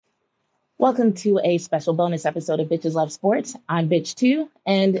Welcome to a special bonus episode of Bitches Love Sports. I'm Bitch 2,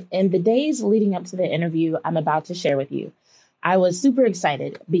 and in the days leading up to the interview I'm about to share with you, I was super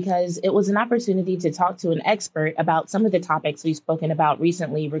excited because it was an opportunity to talk to an expert about some of the topics we've spoken about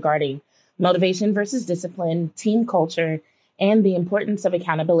recently regarding motivation versus discipline, team culture, and the importance of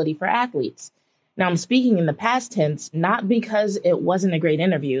accountability for athletes. Now, I'm speaking in the past tense, not because it wasn't a great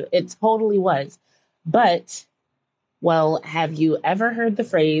interview, it totally was, but well, have you ever heard the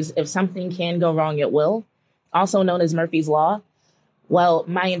phrase, if something can go wrong, it will? Also known as Murphy's Law? Well,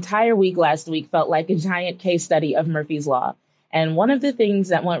 my entire week last week felt like a giant case study of Murphy's Law. And one of the things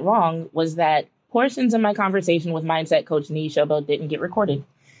that went wrong was that portions of my conversation with mindset coach Nee Shobo didn't get recorded.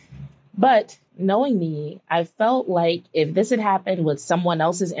 But knowing me, I felt like if this had happened with someone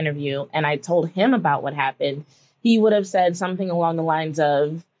else's interview and I told him about what happened, he would have said something along the lines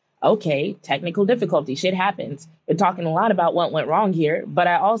of, okay, technical difficulty, shit happens. We're talking a lot about what went wrong here, but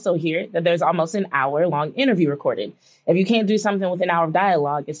I also hear that there's almost an hour-long interview recorded. If you can't do something with an hour of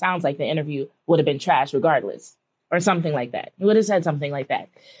dialogue, it sounds like the interview would have been trash regardless, or something like that. He would have said something like that.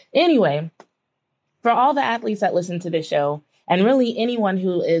 Anyway, for all the athletes that listen to this show, and really anyone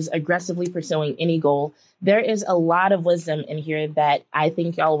who is aggressively pursuing any goal, there is a lot of wisdom in here that I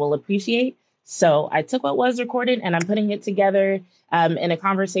think y'all will appreciate. So I took what was recorded and I'm putting it together in a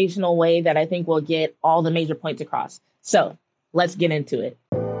conversational way that I think will get all the major points across. So let's get into it.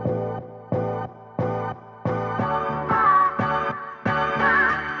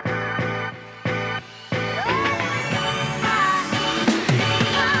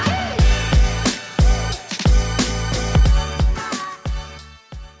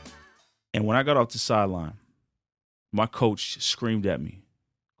 And when I got off the sideline, my coach screamed at me.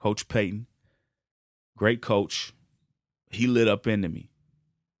 Coach Payton, great coach. He lit up into me.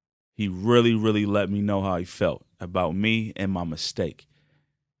 He really, really let me know how he felt about me and my mistake.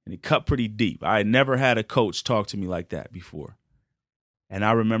 And he cut pretty deep. I had never had a coach talk to me like that before. And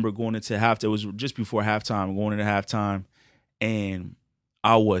I remember going into halftime. It was just before halftime, going into halftime, and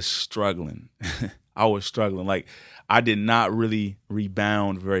I was struggling. I was struggling. Like, I did not really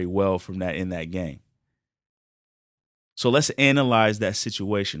rebound very well from that in that game. So let's analyze that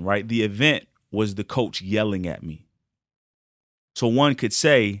situation, right? The event was the coach yelling at me. So one could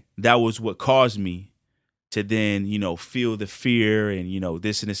say that was what caused me to then, feel the fear and,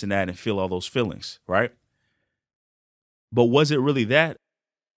 this and this and that and feel all those feelings, right? But was it really that?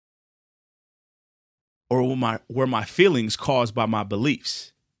 Or were my feelings caused by my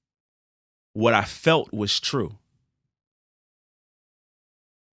beliefs? What I felt was true.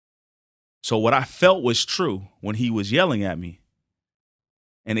 So what I felt was true when he was yelling at me.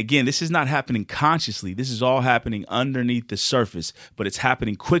 And again, this is not happening consciously. This is all happening underneath the surface, but it's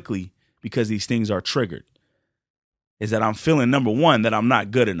happening quickly because these things are triggered. Is that I'm feeling, number one, that I'm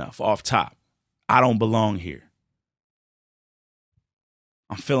not good enough off top. I don't belong here.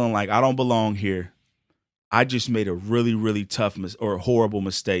 I'm feeling like I don't belong here. I just made a really, really tough or horrible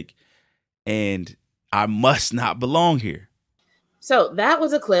mistake, and I must not belong here. So that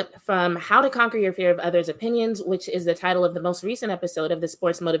was a clip from How to Conquer Your Fear of Others' Opinions, which is the title of the most recent episode of the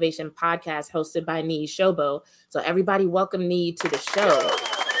Sports Motivation Podcast hosted by Nee Shobo. So everybody welcome Nee to the show.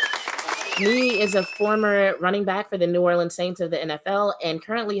 Nee is a former running back for the New Orleans Saints of the NFL and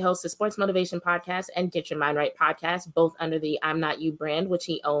currently hosts the Sports Motivation Podcast and Get Your Mind Right podcast, both under the I'm Not You brand, which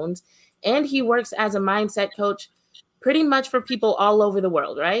he owns. And he works as a mindset coach pretty much for people all over the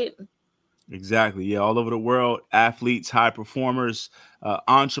world, right? Exactly. Yeah. All over the world, athletes, high performers,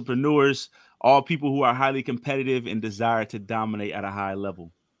 entrepreneurs, all people who are highly competitive and desire to dominate at a high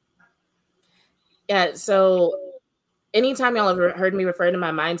level. Yeah. So anytime y'all have heard me refer to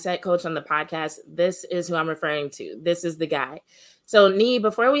my mindset coach on the podcast, this is who I'm referring to. This is the guy. So Nee,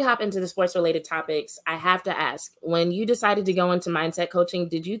 before we hop into the sports related topics, I have to ask, when you decided to go into mindset coaching,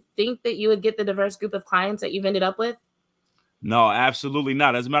 did you think that you would get the diverse group of clients that you've ended up with? No, absolutely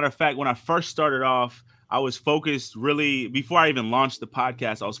not. As a matter of fact, when I first started off, I was focused really, before I even launched the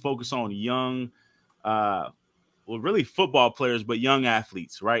podcast, I was focused on young, really football players, but young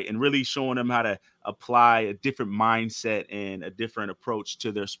athletes, right? And really showing them how to apply a different mindset and a different approach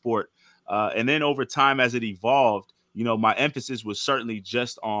to their sport. And then over time, as it evolved, my emphasis was certainly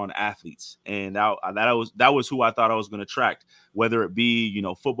just on athletes. And that was who I thought I was going to attract, whether it be,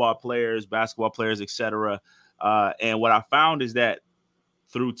 football players, basketball players, etc. And what I found is that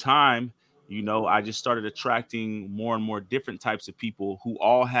through time, I just started attracting more and more different types of people who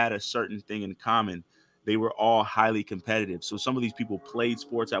all had a certain thing in common. They were all highly competitive. So some of these people played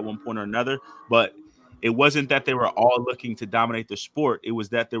sports at one point or another, but it wasn't that they were all looking to dominate the sport. It was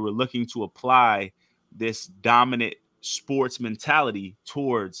that they were looking to apply this dominant sports mentality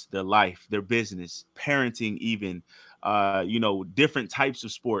towards their life, their business, parenting, even, different types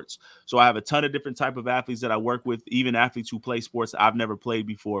of sports. So I have a ton of different type of athletes that I work with, even athletes who play sports I've never played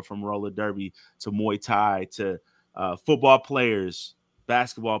before, from roller derby to Muay Thai to football players,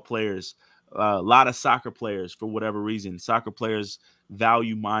 basketball players, a lot of soccer players. For whatever reason, soccer players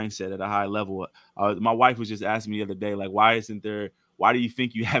value mindset at a high level. My wife was just asking me the other day, like, why do you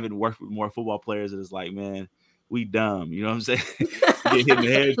think you haven't worked with more football players? And it's like, man, we dumb. You know what I'm saying? We get hit in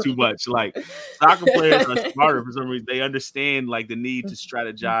the head too much. Like, soccer players are smarter for some reason. They understand like the need to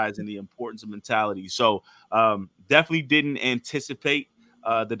strategize and the importance of mentality. So definitely didn't anticipate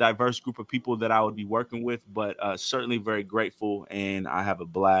the diverse group of people that I would be working with, but certainly very grateful. And I have a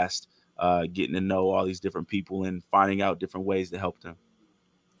blast getting to know all these different people and finding out different ways to help them.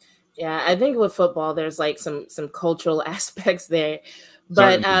 Yeah, I think with football, there's like some cultural aspects there,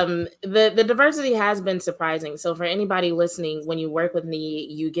 but the diversity has been surprising. So for anybody listening, when you work with me,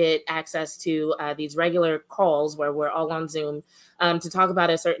 you get access to these regular calls where we're all on Zoom to talk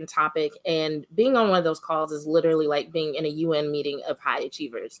about a certain topic. And being on one of those calls is literally like being in a UN meeting of high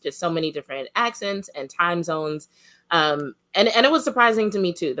achievers. Just so many different accents and time zones. And it was surprising to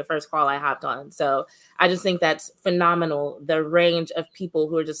me too, the first call I hopped on. So I just think that's phenomenal. The range of people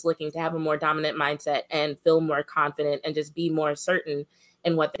who are just looking to have a more dominant mindset and feel more confident and just be more certain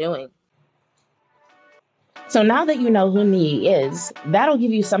in what they're doing. So now that you know who Nee is, that'll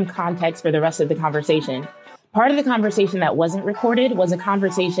give you some context for the rest of the conversation. Part of the conversation that wasn't recorded was a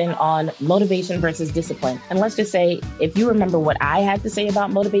conversation on motivation versus discipline. And let's just say, if you remember what I had to say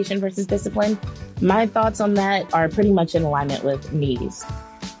about motivation versus discipline, my thoughts on that are pretty much in alignment with Nee's.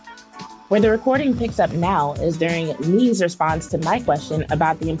 Where the recording picks up now is during Nee's response to my question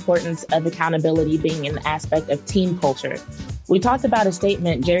about the importance of accountability being an aspect of team culture. We talked about a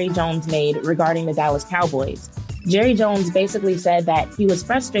statement Jerry Jones made regarding the Dallas Cowboys. Jerry Jones basically said that he was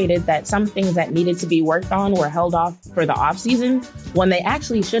frustrated that some things that needed to be worked on were held off for the offseason when they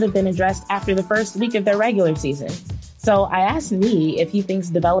actually should have been addressed after the first week of their regular season. So I asked Nee if he thinks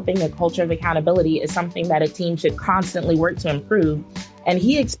developing a culture of accountability is something that a team should constantly work to improve. And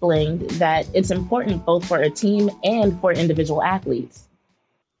he explained that it's important both for a team and for individual athletes.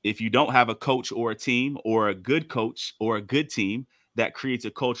 If you don't have a coach or a team or a good coach or a good team that creates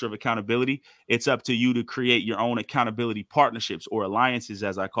a culture of accountability, it's up to you to create your own accountability partnerships or alliances,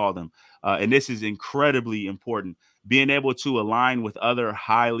 as I call them. And this is incredibly important. Being able to align with other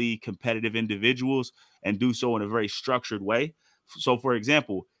highly competitive individuals and do so in a very structured way. So, for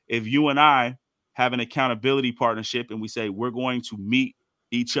example, if you and I have an accountability partnership and we say we're going to meet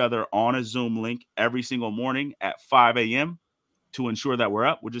each other on a Zoom link every single morning at 5 a.m. to ensure that we're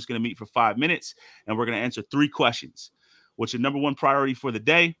up, we're just going to meet for 5 minutes and we're going to answer 3 questions. What's your number one priority for the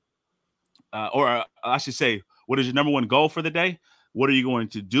day? Or I should say, what is your number one goal for the day? What are you going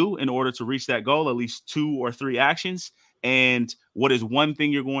to do in order to reach that goal? At least 2 or 3 actions. And what is one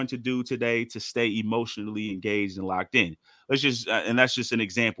thing you're going to do today to stay emotionally engaged and locked in? And that's just an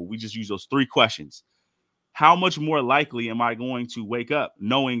example. We just use those 3 questions. How much more likely am I going to wake up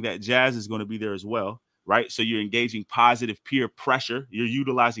knowing that Jazz is going to be there as well? Right. So you're engaging positive peer pressure. You're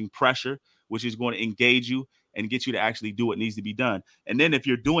utilizing pressure, which is going to engage you and get you to actually do what needs to be done. And then if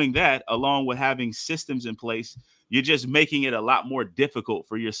you're doing that, along with having systems in place, you're just making it a lot more difficult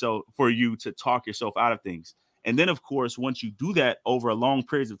for you to talk yourself out of things. And then, of course, once you do that over a long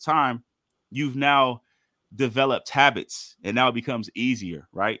periods of time, you've now developed habits and now it becomes easier,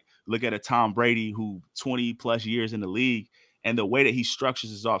 right? Look at a Tom Brady who 20 plus years in the league, and the way that he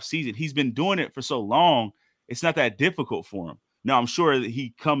structures his offseason, he's been doing it for so long, it's not that difficult for him. Now, I'm sure that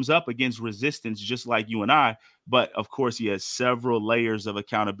he comes up against resistance just like you and I, but of course he has several layers of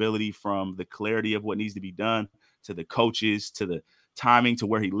accountability, from the clarity of what needs to be done to the coaches, to the timing, to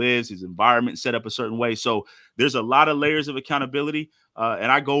where he lives, his environment set up a certain way. So there's a lot of layers of accountability.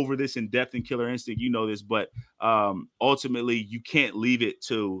 And I go over this in depth in Killer Instinct, you know this, but ultimately you can't leave it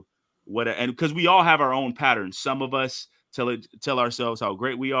to and because we all have our own patterns. Some of us tell ourselves how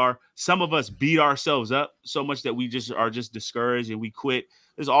great we are. Some of us beat ourselves up so much that we just are discouraged and we quit.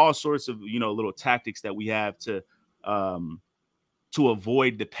 There's all sorts of, little tactics that we have to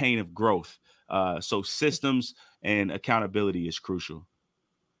avoid the pain of growth. So systems and accountability is crucial.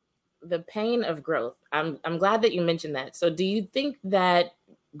 The pain of growth. I'm glad that you mentioned that. So do you think that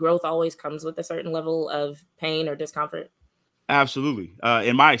growth always comes with a certain level of pain or discomfort? Absolutely.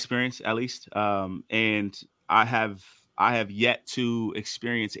 In my experience, at least. And I have yet to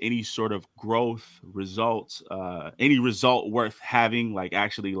experience any sort of growth results, any result worth having, like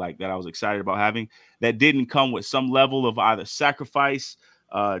actually like that I was excited about having, that didn't come with some level of either sacrifice,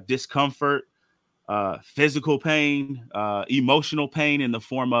 discomfort, physical pain, emotional pain in the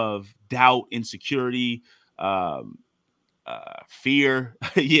form of doubt, insecurity, fear.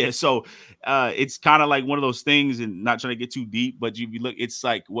 Yeah. So it's kind of like one of those things, and not trying to get too deep, but you look, it's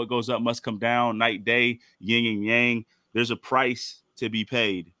like what goes up must come down, night, day, yin and yang. There's a price to be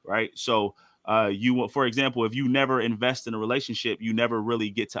paid, right? So you, for example, if you never invest in a relationship, you never really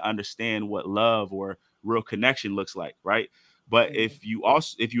get to understand what love or real connection looks like, right? But if you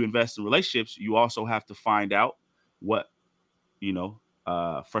invest in relationships, you also have to find out what,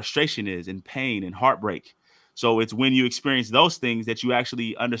 frustration is, and pain and heartbreak. So it's when you experience those things that you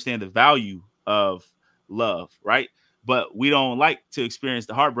actually understand the value of love, right? But we don't like to experience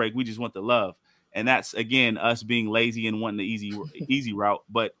the heartbreak. We just want the love. And that's, again, us being lazy and wanting the easy route.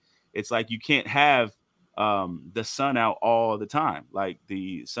 But it's like you can't have the sun out all the time. Like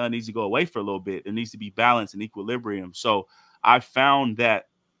the sun needs to go away for a little bit. There needs to be balance and equilibrium. So I found that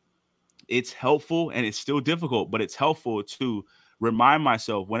it's helpful, and it's still difficult, but it's helpful to remind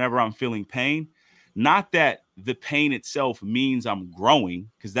myself whenever I'm feeling pain, not that the pain itself means I'm growing,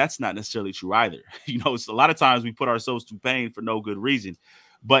 because that's not necessarily true either. It's a lot of times we put ourselves through pain for no good reason,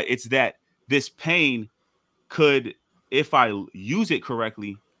 but it's that this pain could, if I use it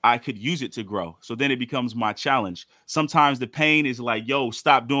correctly, I could use it to grow. So then it becomes my challenge. Sometimes the pain is like, yo,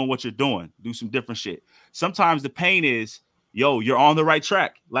 stop doing what you're doing. Do some different shit. Sometimes the pain is, yo, you're on the right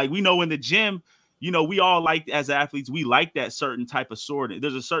track. Like we know in the gym, we all like, as athletes, we like that certain type of soreness.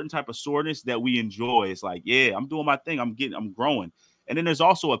 There's a certain type of soreness that we enjoy. It's like, yeah, I'm doing my thing. I'm growing. And then there's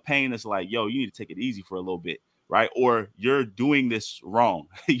also a pain that's like, yo, you need to take it easy for a little bit, right? Or you're doing this wrong,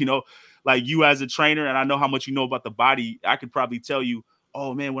 like you as a trainer, and I know how much you know about the body. I could probably tell you,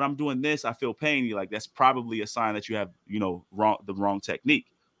 oh man, when I'm doing this, I feel pain. You're like, that's probably a sign that you have, the wrong technique.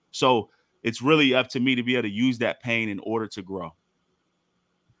 So it's really up to me to be able to use that pain in order to grow.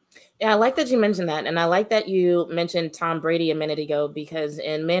 Yeah, I like that you mentioned that. And I like that you mentioned Tom Brady a minute ago, because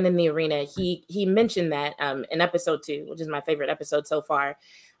in Man in the Arena, he mentioned that in episode 2, which is my favorite episode so far.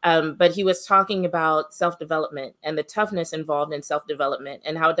 But he was talking about self-development and the toughness involved in self-development,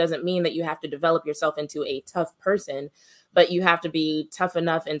 and how it doesn't mean that you have to develop yourself into a tough person, but you have to be tough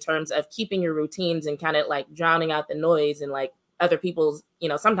enough in terms of keeping your routines and kind of like drowning out the noise and like other people's,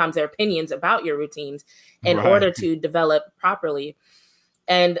 sometimes their opinions about your routines in order to develop properly.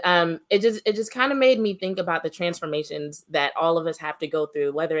 And it just kind of made me think about the transformations that all of us have to go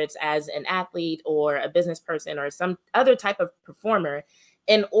through, whether it's as an athlete or a business person or some other type of performer,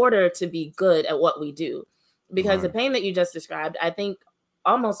 in order to be good at what we do. Because the pain that you just described, I think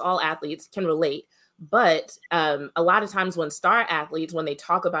almost all athletes can relate. But a lot of times when star athletes, when they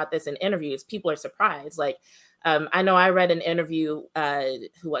talk about this in interviews, people are surprised. Like, I know I read an interview,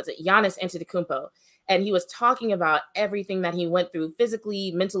 who was it? Giannis Antetokounmpo. And he was talking about everything that he went through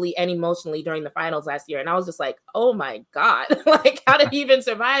physically, mentally, and emotionally during the finals last year. And I was just like, oh my God, like, how did he even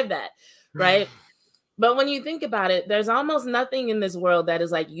survive that? Right. But when you think about it, there's almost nothing in this world that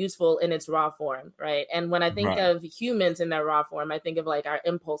is like useful in its raw form. Right. And when I think of humans in their raw form, I think of like our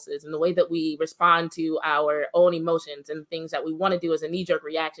impulses and the way that we respond to our own emotions and things that we want to do as a knee-jerk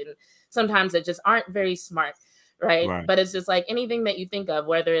reaction, sometimes that just aren't very smart. Right. But it's just like anything that you think of,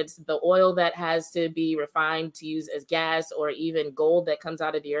 whether it's the oil that has to be refined to use as gas, or even gold that comes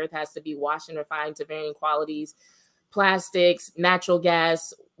out of the earth has to be washed and refined to varying qualities, plastics, natural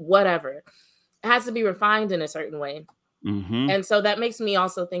gas, whatever. It has to be refined in a certain way. Mm-hmm. And so that makes me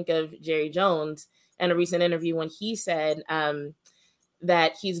also think of Jerry Jones in a recent interview when he said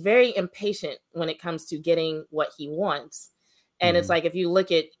that he's very impatient when it comes to getting what he wants. And it's like, if you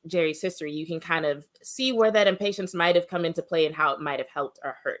look at Jerry's history, you can kind of see where that impatience might have come into play and how it might have helped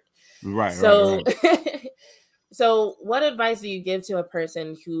or hurt. So what advice do you give to a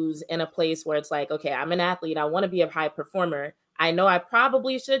person who's in a place where it's like, okay, I'm an athlete, I want to be a high performer. I know I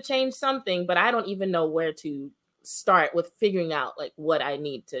probably should change something, but I don't even know where to start with figuring out like what I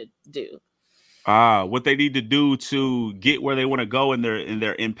need to do. What they need to do to get where they want to go, and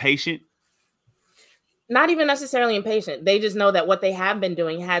they're impatient. Not even necessarily impatient. They just know that what they have been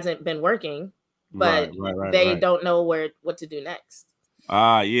doing hasn't been working, but they don't know what to do next.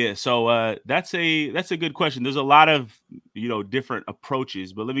 Yeah. So that's a good question. There's a lot of, different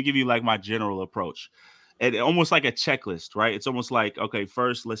approaches, but let me give you like my general approach. And almost like a checklist, right? It's almost like, okay,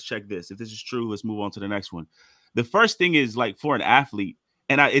 first let's check this. If this is true, let's move on to the next one. The first thing is like for an athlete,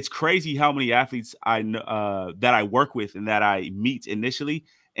 and it's crazy how many athletes I know that I work with and that I meet initially,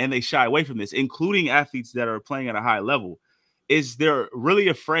 and they shy away from this, including athletes that are playing at a high level, is they're really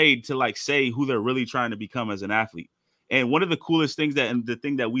afraid to like say who they're really trying to become as an athlete. And one of the coolest things and the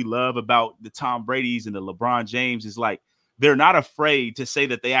thing that we love about the Tom Brady's and the LeBron James is like, they're not afraid to say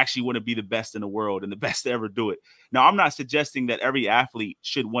that they actually want to be the best in the world and the best to ever do it. Now, I'm not suggesting that every athlete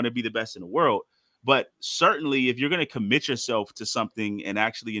should want to be the best in the world, but certainly if you're going to commit yourself to something and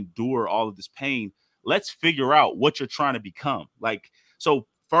actually endure all of this pain, let's figure out what you're trying to become. Like, so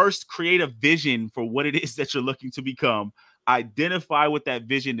first create a vision for what it is that you're looking to become, identify what that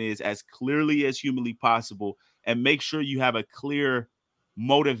vision is as clearly as humanly possible, and make sure you have a clear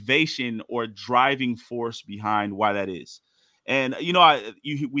motivation or driving force behind why that is. And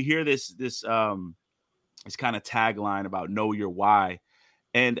we hear this kind of tagline about know your why.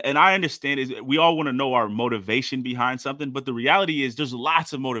 And I understand is we all want to know our motivation behind something, but the reality is there's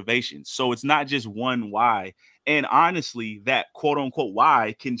lots of motivations. So it's not just one why. And honestly, that quote unquote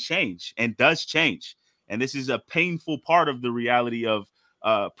why can change and does change. And this is a painful part of the reality of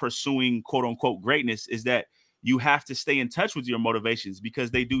pursuing quote unquote greatness, is that you have to stay in touch with your motivations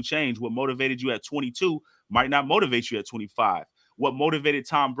because they do change. What motivated you at 22 might not motivate you at 25. What motivated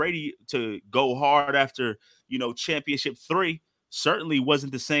Tom Brady to go hard after, championship 3 certainly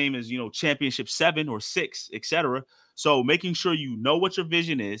wasn't the same as, championship 7 or 6, etc. So making sure you know what your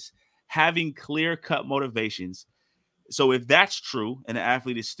vision is, having clear-cut motivations. So if that's true and the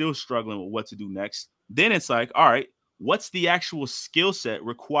athlete is still struggling with what to do next, then it's like, all right, what's the actual skill set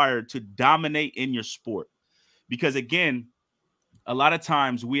required to dominate in your sport? Because again, a lot of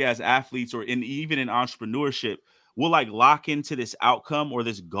times we as athletes or even in entrepreneurship, we'll like lock into this outcome or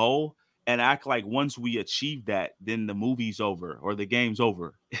this goal and act like once we achieve that, then the movie's over or the game's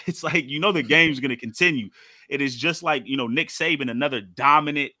over. It's like, the game's going to continue. It is just like, Nick Saban, another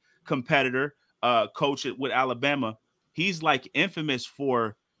dominant competitor, coach with Alabama. He's like infamous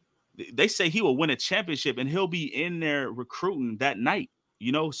for, they say he will win a championship and he'll be in there recruiting that night,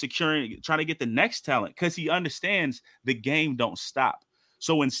 trying to get the next talent because he understands the game don't stop.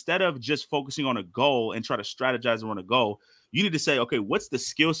 So instead of just focusing on a goal and try to strategize around a goal, you need to say, okay, what's the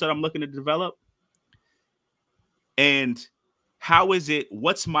skill set I'm looking to develop? And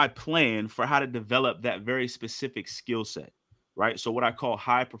what's my plan for how to develop that very specific skill set, right? So what I call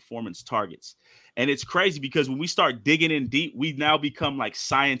high performance targets. And it's crazy because when we start digging in deep, we now become like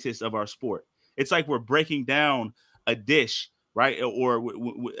scientists of our sport. It's like we're breaking down a dish, right? Or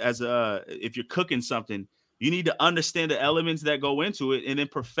if you're cooking something, you need to understand the elements that go into it and then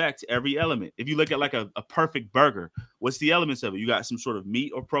perfect every element. If you look at like a perfect burger, what's the elements of it? You got some sort of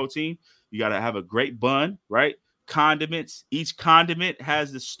meat or protein. You got to have a great bun, right? Condiments. Each condiment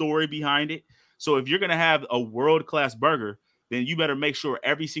has the story behind it. So if you're going to have a world-class burger, then you better make sure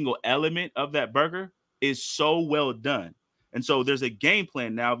every single element of that burger is so well done. And so there's a game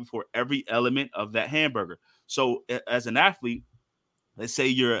plan now before every element of that hamburger. So as an athlete, let's say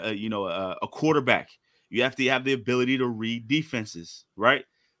you're a quarterback. You have to have the ability to read defenses, right?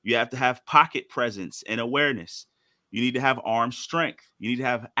 You have to have pocket presence and awareness. You need to have arm strength. You need to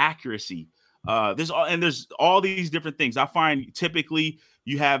have accuracy. There's all these different things. I find typically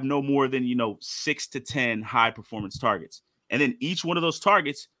you have no more than 6 to 10 high performance targets, and then each one of those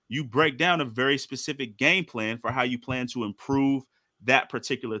targets you break down a very specific game plan for how you plan to improve that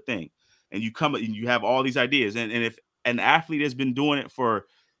particular thing. And you have all these ideas, and if an athlete has been doing it for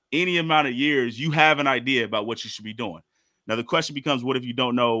any amount of years, you have an idea about what you should be doing. Now, the question becomes, what if you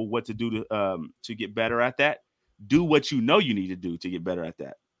don't know what to do to get better at that? Do what you know you need to do to get better at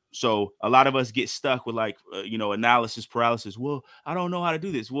that. So a lot of us get stuck with analysis paralysis. Well, I don't know how to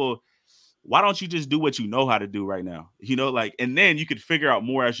do this. Well, why don't you just do what you know how to do right now? And then you could figure out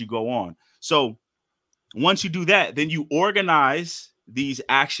more as you go on. So once you do that, then you organize these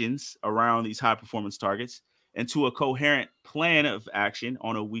actions around these high performance targets into a coherent plan of action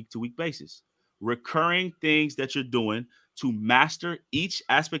on a week-to-week basis. Recurring things that you're doing to master each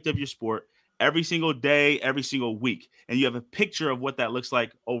aspect of your sport every single day, every single week. And you have a picture of what that looks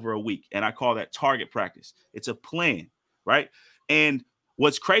like over a week. And I call that target practice. It's a plan, right? And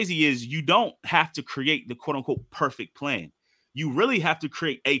what's crazy is you don't have to create the quote unquote perfect plan. You really have to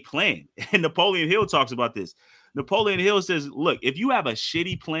create a plan. And Napoleon Hill talks about this. Napoleon Hill says, look, if you have a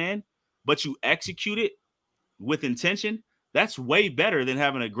shitty plan, but you execute it with intention, that's way better than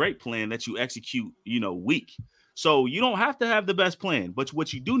having a great plan that you execute, weak. So you don't have to have the best plan, but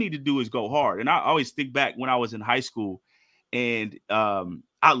what you do need to do is go hard. And I always think back when I was in high school and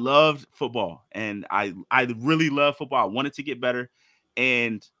I loved football and I really loved football. I wanted to get better.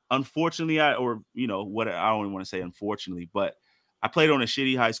 And unfortunately, I don't even want to say unfortunately, but I played on a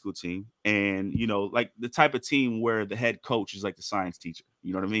shitty high school team and, like the type of team where the head coach is like the science teacher,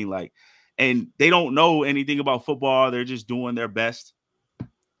 you know what I mean? Like, and they don't know anything about football. They're just doing their best.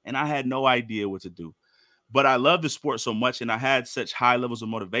 And I had no idea what to do. But I love the sport so much and I had such high levels of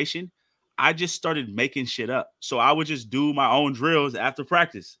motivation. I just started making shit up. So I would just do my own drills after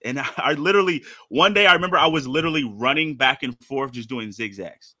practice. And I literally, one day I remember I was literally running back and forth, just doing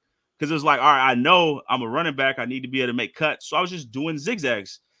zigzags. Because it was like, all right, I know I'm a running back. I need to be able to make cuts. So I was just doing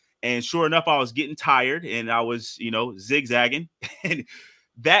zigzags. And sure enough, I was getting tired and I was, zigzagging. And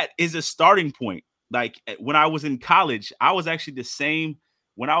that is a starting point. Like when I was in college, I was actually the same.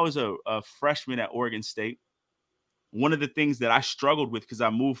 When I was a freshman at Oregon State, one of the things that I struggled with, because I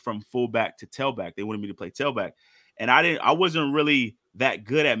moved from fullback to tailback, they wanted me to play tailback. And I wasn't really that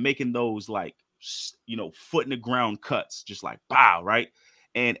good at making those like, foot in the ground cuts, just like bow, right?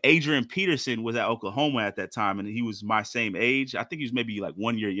 And Adrian Peterson was at Oklahoma at that time, and he was my same age. I think he was maybe like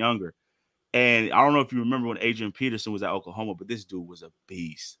 1 year younger. And I don't know if you remember when Adrian Peterson was at Oklahoma, but this dude was a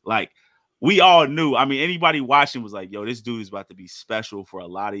beast. Like, we all knew. I mean, anybody watching was like, yo, this dude is about to be special for a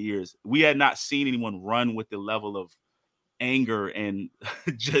lot of years. We had not seen anyone run with the level of anger and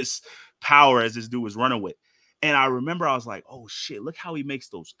just power as this dude was running with. And I remember I was like, oh, shit, look how he makes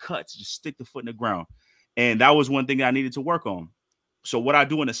those cuts. Just stick the foot in the ground. And that was one thing that I needed to work on. So what I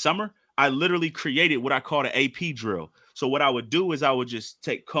do in the summer, I literally created what I call the AP drill. So what I would do is I would just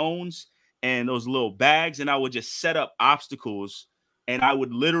take cones and those little bags, and I would just set up obstacles, and I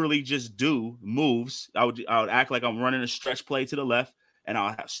would literally just do moves. I would act like I'm running a stretch play to the left, and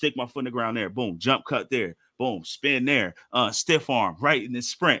I'll stick my foot in the ground there. Boom, jump cut there. Boom, spin there. Stiff arm, right? And then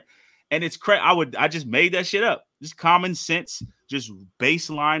sprint. And it's crazy. I just made that shit up. Just common sense, just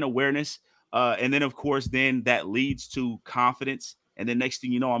baseline awareness. And then, of course, then that leads to confidence. And then next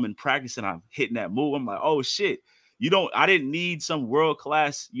thing you know, I'm in practice and I'm hitting that move. I'm like, oh, shit. I didn't need some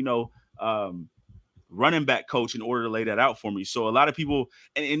world-class, running back coach in order to lay that out for me. So a lot of people,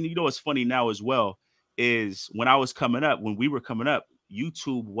 and what's funny now as well, is when we were coming up,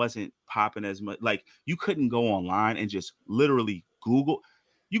 YouTube wasn't popping as much. Like, you couldn't go online and just literally Google.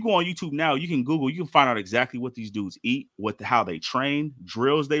 You go on YouTube now, you can Google, you can find out exactly what these dudes eat, how they train,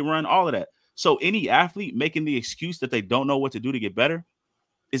 drills they run, all of that. So any athlete making the excuse that they don't know what to do to get better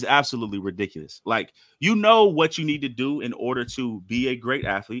is absolutely ridiculous. Like, what you need to do in order to be a great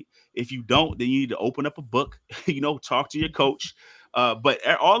athlete. If you don't, then you need to open up a book, talk to your coach. But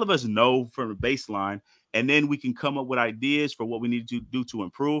all of us know from a baseline, and then we can come up with ideas for what we need to do to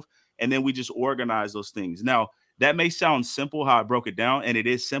improve. And then we just organize those things. Now, that may sound simple how I broke it down, and it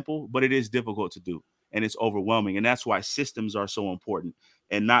is simple, but it is difficult to do, and it's overwhelming. And that's why systems are so important.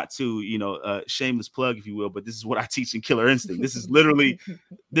 And not to, shameless plug, if you will, but this is what I teach in Killer Instinct. This is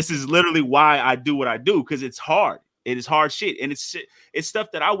literally why I do what I do, because it's hard. It is hard shit. And it's stuff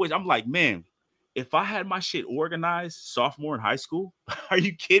that I'm like, man, if I had my shit organized sophomore in high school, are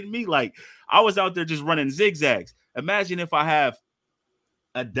you kidding me? Like, I was out there just running zigzags. Imagine if I have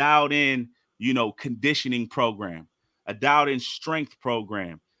a dialed in, conditioning program, a dialed in strength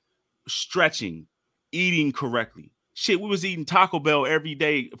program, stretching, eating correctly. Shit, we was eating Taco Bell every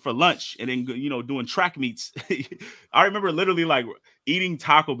day for lunch and then, doing track meets. I remember literally like eating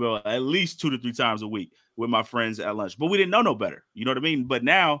Taco Bell at least 2 to 3 times a week with my friends at lunch, but we didn't know no better. You know what I mean? But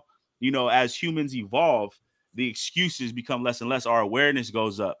now, as humans evolve, the excuses become less and less. Our awareness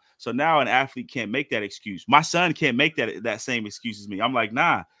goes up. So now an athlete can't make that excuse. My son can't make that same excuse as me. I'm like,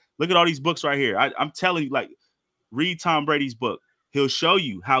 nah, look at all these books right here. I'm telling you, like, read Tom Brady's book. He'll show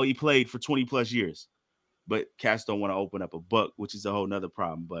you how he played for 20 plus years. But cats don't want to open up a book, which is a whole nother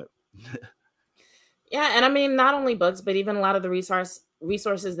problem. But yeah, and I mean, not only books, but even a lot of the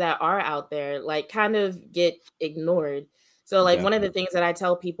resources that are out there, like, kind of get ignored. So, like, one of the things that I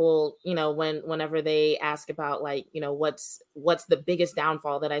tell people, whenever they ask about, like, what's the biggest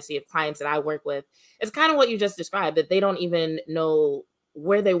downfall that I see of clients that I work with, it's kind of what you just described, that they don't even know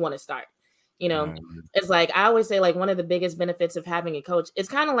where they want to start. It's like, I always say, like, one of the biggest benefits of having a coach, it's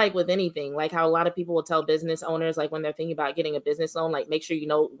kind of like with anything, like how a lot of people will tell business owners, like, when they're thinking about getting a business loan, like, make sure you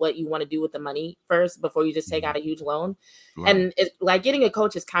know what you want to do with the money first before you just take out a huge loan. Right. And it's like, getting a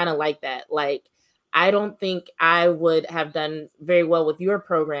coach is kind of like that. Like, I don't think I would have done very well with your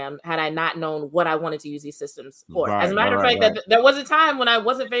program had I not known what I wanted to use these systems for. Right, as a matter of fact, that there was a time when I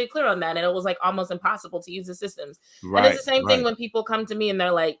wasn't very clear on that, and it was like almost impossible to use the systems. Right, and it's the same thing when people come to me and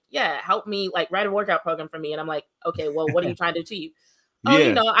they're like, yeah, help me, like, write a workout program for me. And I'm like, okay, well, what are you trying to achieve?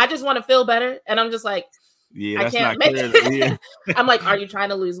 Oh, I just want to feel better. And I'm just like, I can't make it. I'm like, are you trying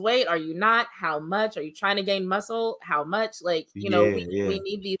to lose weight? Are you not? How much? Are you trying to gain muscle? How much? Like, we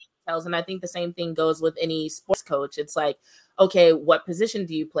need these details. And I think the same thing goes with any sports coach. It's like, okay, what position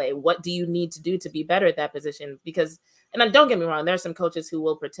do you play? What do you need to do to be better at that position? Because, and don't get me wrong, there are some coaches who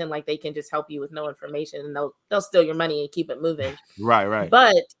will pretend like they can just help you with no information, and they'll steal your money and keep it moving. Right.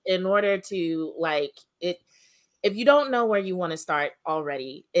 But in order to, like, if you don't know where you want to start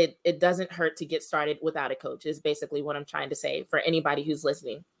already, it doesn't hurt to get started without a coach, is basically what I'm trying to say for anybody who's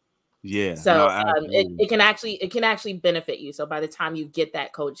listening. Yeah. So No, absolutely. it can actually benefit you. So by the time you get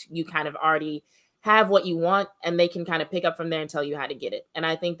that coach, you kind of already have what you want, and they can kind of pick up from there and tell you how to get it. And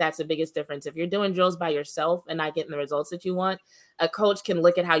I think that's the biggest difference. If you're doing drills by yourself and not getting the results that you want, a coach can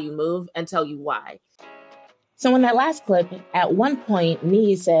look at how you move and tell you why. So in that last clip, at one point,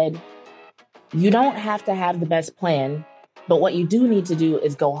 Nee said, "You don't have to have the best plan, but what you do need to do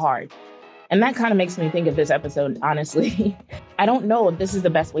is go hard." And that kind of makes me think of this episode, honestly. I don't know if this is the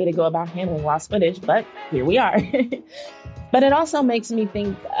best way to go about handling lost footage, but here we are. But it also makes me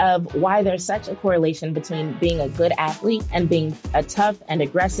think of why there's such a correlation between being a good athlete and being a tough and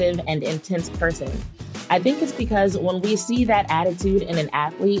aggressive and intense person. I think it's because when we see that attitude in an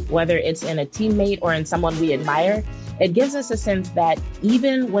athlete, whether it's in a teammate or in someone we admire, it gives us a sense that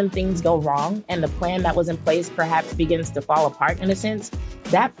even when things go wrong and the plan that was in place perhaps begins to fall apart in a sense,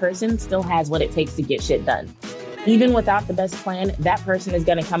 that person still has what it takes to get shit done. Even without the best plan, that person is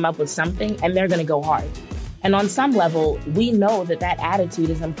going to come up with something and they're going to go hard. And on some level, we know that that attitude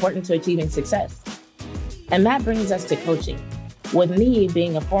is important to achieving success. And that brings us to coaching. With me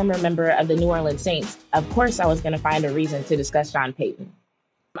being a former member of the New Orleans Saints, of course I was going to find a reason to discuss Sean Payton.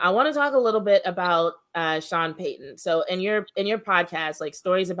 I want to talk a little bit about Sean Payton. So in your podcast, like,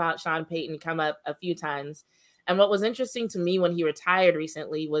 stories about Sean Payton come up a few times. And what was interesting to me when he retired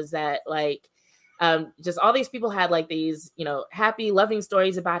recently was that, like, just all these people had like these, happy, loving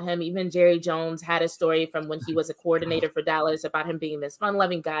stories about him. Even Jerry Jones had a story from when he was a coordinator for Dallas about him being this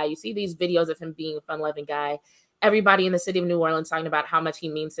fun-loving guy. You see these videos of him being a fun-loving guy. Everybody in the city of New Orleans talking about how much he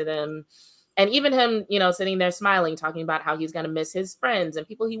means to them. And even him, sitting there smiling, talking about how he's going to miss his friends and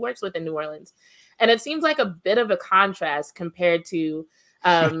people he works with in New Orleans. And it seems like a bit of a contrast compared to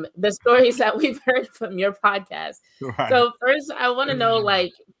the stories that we've heard from your podcast. Right. So first, I want to know,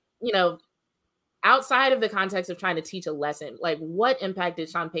 like, outside of the context of trying to teach a lesson, like, what impact did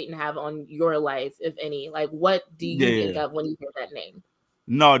Sean Payton have on your life, if any? Like, what do you think of when you hear that name?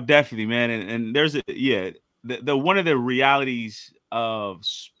 No, definitely, man. And there's the one of the realities of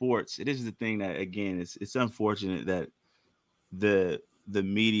sports. It is the thing that, again, it's unfortunate that the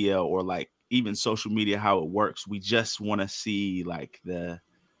media, or like even social media, how it works, we just want to see like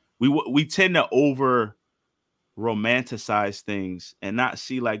we tend to over romanticize things and not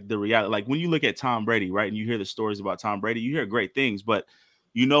see like the reality. Like when you look at Tom Brady, right, and you hear the stories about Tom Brady, you hear great things, but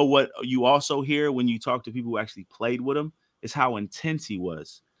you know what you also hear when you talk to people who actually played with him is how intense he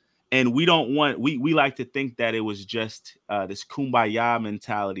was. And we don't want, we like to think that it was just this kumbaya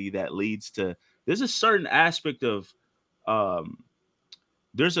mentality that leads to, there's a certain aspect of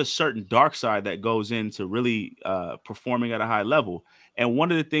there's a certain dark side that goes into really performing at a high level. And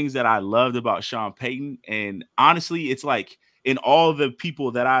one of the things that I loved about Sean Payton, and honestly, it's like in all the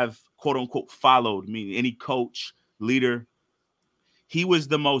people that I've quote unquote followed, meaning any coach, leader, he was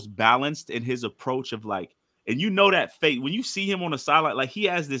the most balanced in his approach of like, and that fate when you see him on the sideline, like he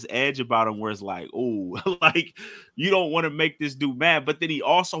has this edge about him where it's like, oh, like you don't want to make this dude mad. But then he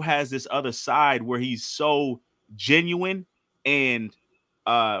also has this other side where he's so genuine and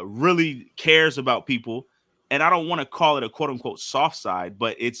really cares about people. And I don't want to call it a quote unquote soft side,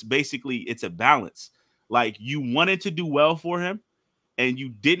 but it's a balance. Like you wanted to do well for him and you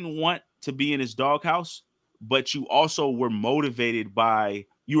didn't want to be in his doghouse, but you also were motivated.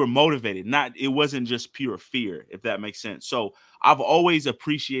 It wasn't just pure fear, if that makes sense. So I've always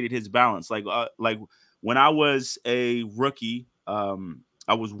appreciated his balance. Like when I was a rookie,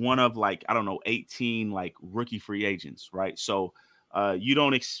 I was one of 18 rookie free agents, right? So you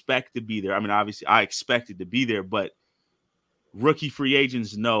don't expect to be there. I mean, obviously I expected to be there, but rookie free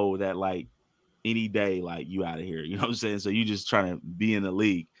agents know that like any day, like you out of here, you know what I'm saying? So you just trying to be in the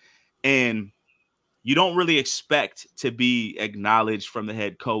league and you don't really expect to be acknowledged from the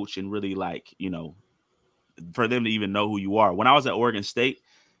head coach and really for them to even know who you are. When I was at Oregon State,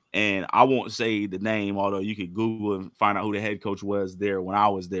 and I won't say the name, although you could Google and find out who the head coach was there when I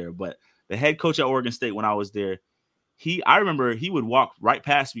was there, but the head coach at Oregon State when I was there, I remember he would walk right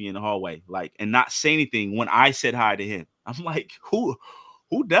past me in the hallway, and not say anything when I said hi to him. I'm like, who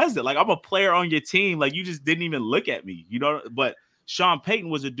does that? Like, I'm a player on your team. Like, you just didn't even look at me, but Sean Payton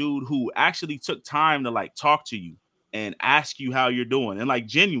was a dude who actually took time to talk to you and ask you how you're doing and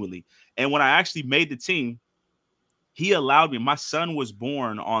genuinely. And when I actually made the team, he allowed me. My son was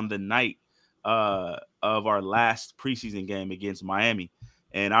born on the night of our last preseason game against Miami.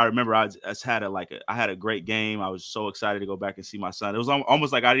 And I remember I had a great game. I was so excited to go back and see my son. It was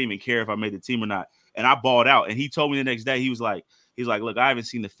almost like I didn't even care if I made the team or not. And I balled out. And he told me the next day, he's like, look, I haven't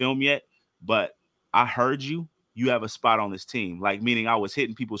seen the film yet, but I heard you you have a spot on this team. Like, meaning I was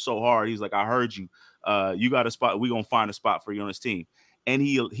hitting people so hard. He's like, I heard you. You got a spot. We're going to find a spot for you on this team. And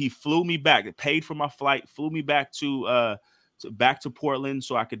he flew me back, paid for my flight, flew me back to Portland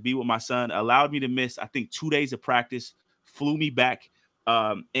so I could be with my son, allowed me to miss, I think, 2 days of practice, flew me back.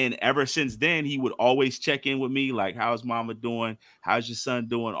 And ever since then, he would always check in with me, like, how's mama doing? How's your son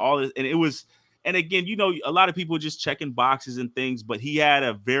doing? All this. And it was, and again, you know, a lot of people just checking boxes and things, but he had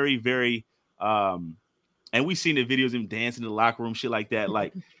a very, very, and we've seen the videos of him dancing in the locker room, shit like that.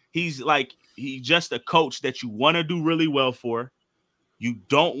 Like, he's just a coach that you want to do really well for. You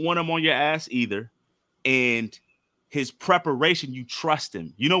don't want him on your ass either. And his preparation, you trust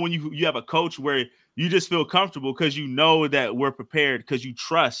him. You know, when you have a coach where you just feel comfortable because you know that we're prepared because you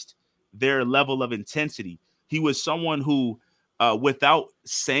trust their level of intensity. He was someone who, without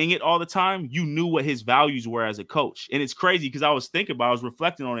saying it all the time, you knew what his values were as a coach. And it's crazy because I was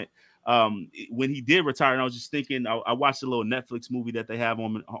reflecting on it when he did retire. And I was just thinking, I watched a little Netflix movie that they have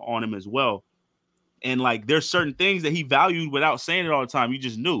on him as well. And like, there's certain things that he valued without saying it all the time. You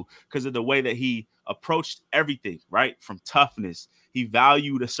just knew because of the way that he approached everything, right? From toughness. He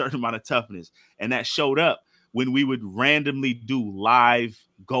valued a certain amount of toughness. And that showed up when we would randomly do live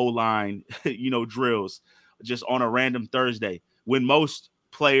goal line, drills just on a random Thursday, when most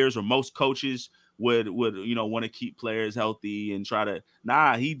players or most coaches would want to keep players healthy and try to,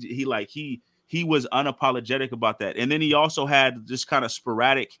 he was unapologetic about that. And then he also had this kind of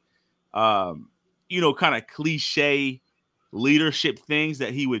sporadic, kind of cliche leadership things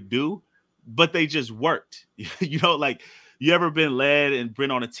that he would do, but they just worked. Like, you ever been led and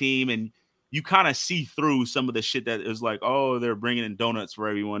been on a team and you kind of see through some of the shit that is like, oh, they're bringing in donuts for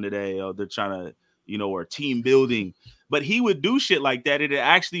everyone today. Oh, they're trying to, or team building. But he would do shit like that. And it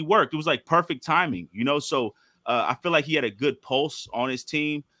actually worked. It was like perfect timing, So I feel like he had a good pulse on his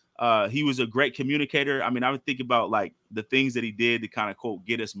team. He was a great communicator. I mean, I would think about like the things that he did to kind of, quote,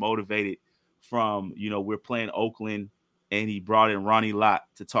 get us motivated from, we're playing Oakland, and he brought in Ronnie Lott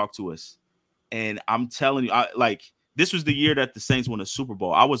to talk to us. And I'm telling you, this was the year that the Saints won the Super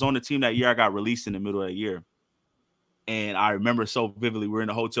Bowl. I was on the team that year. I got released in the middle of the year. And I remember so vividly, we're in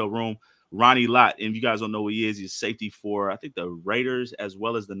the hotel room. Ronnie Lott, and you guys don't know who he is. He's safety for, I think, the Raiders as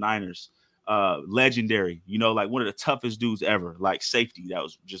well as the Niners. Legendary, like one of the toughest dudes ever, like safety. That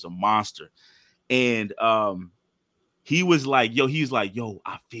was just a monster. And he was like, yo,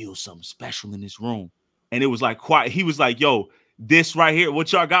 I feel something special in this room. And it was like quiet. He was like, yo, this right here,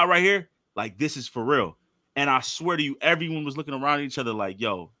 what y'all got right here, like, this is for real. And I swear to you, everyone was looking around at each other like,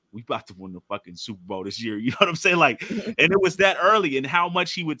 yo, we about to win the fucking Super Bowl this year. You know what I'm saying? Like, and it was that early, and how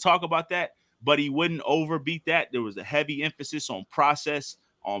much he would talk about that, but he wouldn't overbeat that. There was a heavy emphasis on process,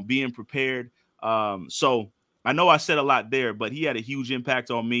 on being prepared. So I know I said a lot there, but he had a huge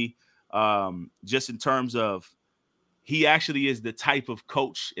impact on me, just in terms of, he actually is the type of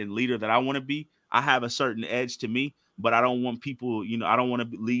coach and leader that I want to be. I have a certain edge to me, but I don't want people, I don't want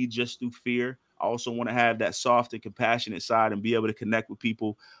to lead just through fear. I also want to have that soft and compassionate side and be able to connect with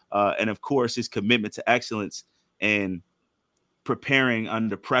people. And of course, his commitment to excellence and preparing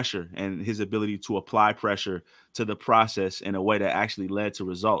under pressure, and his ability to apply pressure to the process in a way that actually led to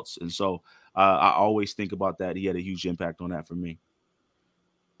results. And so I always think about that. He had a huge impact on that for me.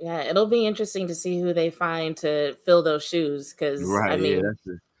 Yeah, it'll be interesting to see who they find to fill those shoes. Because, right, I mean,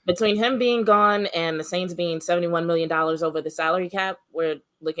 between him being gone and the Saints being $71 million over the salary cap, we're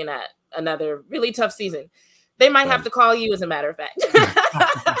looking at another really tough season. They might have to call you, as a matter of fact.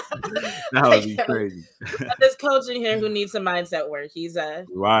 That would be crazy. This coach in here who needs some mindset work. He's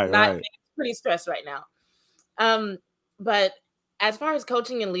pretty stressed right now. But as far as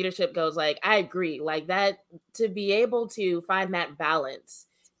coaching and leadership goes, like, I agree, like, that to be able to find that balance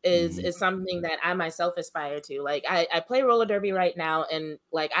is something that I myself aspire to. Like, I play roller derby right now, and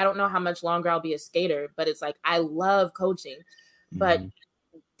like, I don't know how much longer I'll be a skater, but it's like, I love coaching, but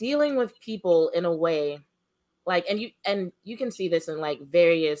dealing with people in a way, like, and you can see this in like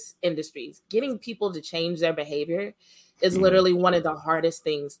various industries, getting people to change their behavior is literally one of the hardest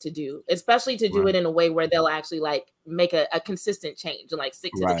things to do, especially to do it in a way where they'll actually like make a consistent change and like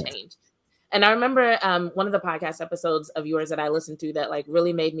stick to the change. And I remember one of the podcast episodes of yours that I listened to that like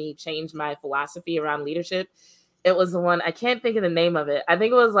really made me change my philosophy around leadership. It was the one, I can't think of the name of it. I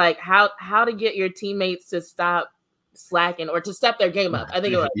think it was like how to get your teammates to stop slacking or to step their game up. I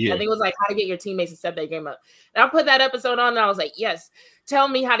think it was. I think it was like how to get your teammates to step their game up. And I put that episode on and I was like, yes, tell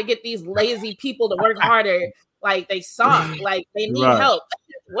me how to get these lazy people to work harder. Like, they soft, like they need help.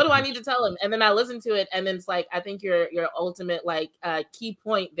 What do I need to tell them? And then I listened to it, and then it's like, I think your ultimate like key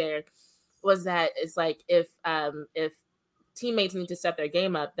point there was that it's like if teammates need to step their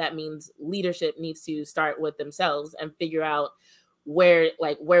game up, that means leadership needs to start with themselves and figure out where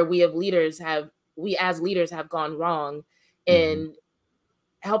we as leaders have gone wrong in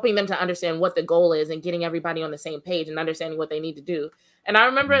helping them to understand what the goal is and getting everybody on the same page and understanding what they need to do. And I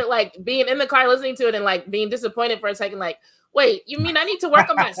remember like being in the car listening to it and like being disappointed for a second, like, wait, you mean I need to work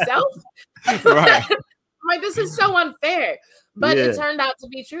on myself? Right. Like, this is so unfair. But it turned out to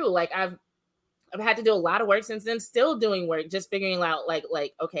be true. Like I've had to do a lot of work since then, still doing work, just figuring out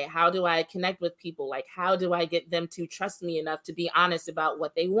like, okay, how do I connect with people? Like, how do I get them to trust me enough to be honest about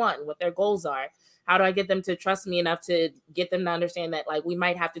what they want, what their goals are? How do I get them to trust me enough to get them to understand that like we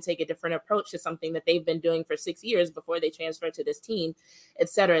might have to take a different approach to something that they've been doing for 6 years before they transfer to this team, et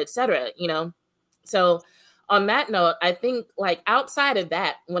cetera, you know? So on that note, I think like outside of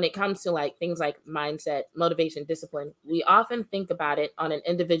that, when it comes to like things like mindset, motivation, discipline, we often think about it on an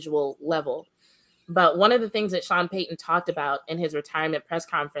individual level. But one of the things that Sean Payton talked about in his retirement press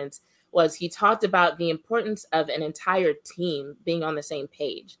conference was he talked about the importance of an entire team being on the same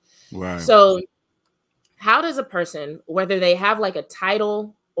page. Right. So how does a person, whether they have like a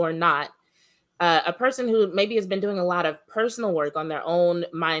title or not, a person who maybe has been doing a lot of personal work on their own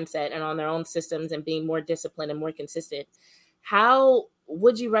mindset and on their own systems and being more disciplined and more consistent, how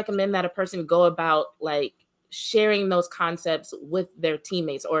would you recommend that a person go about like sharing those concepts with their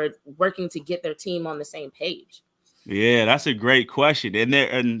teammates or working to get their team on the same page? Yeah, that's a great question.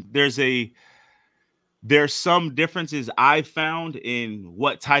 And there's some differences I found in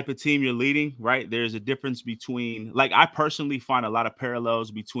what type of team you're leading, right? There's a difference between, like, I personally find a lot of parallels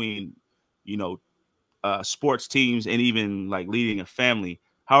between, you know, sports teams and even like leading a family.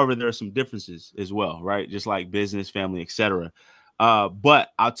 However, there are some differences as well, right? Just like business, family, etc. But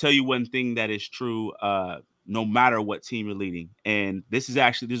I'll tell you one thing that is true, no matter what team you're leading. And there's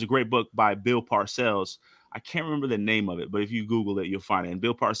a great book by Bill Parcells. I can't remember the name of it, but if you Google it, you'll find it. And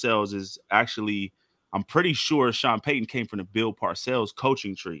Bill Parcells is actually, I'm pretty sure Sean Payton came from the Bill Parcells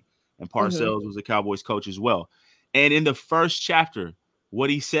coaching tree. And Parcells was a Cowboys coach as well. And in the first chapter, what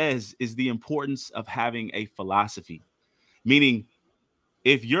he says is the importance of having a philosophy, meaning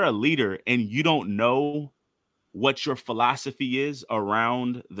if you're a leader and you don't know what your philosophy is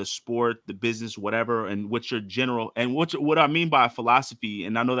around the sport, the business, whatever, and what your general, and what I mean by philosophy,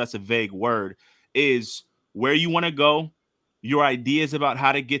 and I know that's a vague word, is where you want to go, your ideas about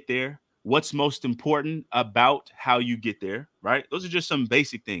how to get there, what's most important about how you get there, right? Those are just some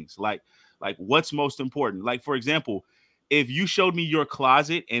basic things, like what's most important. Like, for example, if you showed me your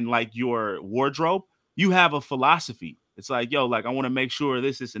closet and like your wardrobe, you have a philosophy. It's like, yo, like I want to make sure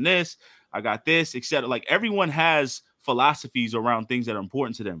this, and this, I got this, etc. Like everyone has philosophies around things that are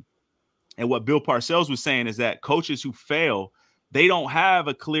important to them. And what Bill Parcells was saying is that coaches who fail, they don't have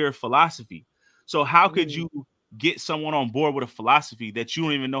a clear philosophy. So how could you get someone on board with a philosophy that you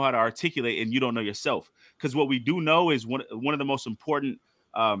don't even know how to articulate and you don't know yourself? Because what we do know is one of the most important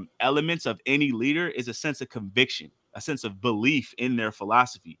elements of any leader is a sense of conviction, a sense of belief in their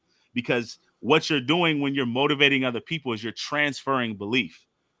philosophy. Because what you're doing when you're motivating other people is you're transferring belief.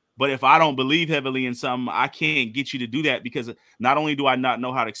 But if I don't believe heavily in something, I can't get you to do that because not only do I not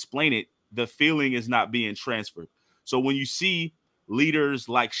know how to explain it, the feeling is not being transferred. So when you see leaders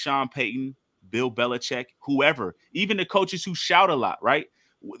like Sean Payton, Bill Belichick, whoever, even the coaches who shout a lot, right?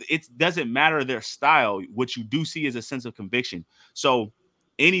 It doesn't matter their style. What you do see is a sense of conviction. So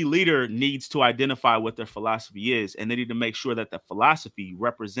any leader needs to identify what their philosophy is, and they need to make sure that the philosophy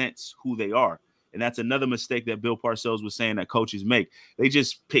represents who they are. And that's another mistake that Bill Parcells was saying that coaches make. They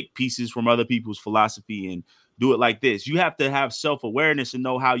just pick pieces from other people's philosophy and do it like this. You have to have self-awareness and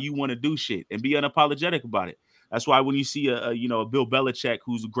know how you want to do shit and be unapologetic about it. That's why when you see a Bill Belichick,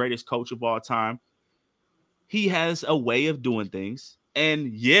 who's the greatest coach of all time, he has a way of doing things.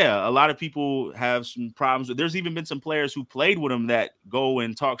 And yeah, a lot of people have some problems. There's even been some players who played with him that go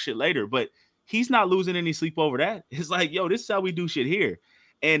and talk shit later, but he's not losing any sleep over that. It's like, yo, this is how we do shit here.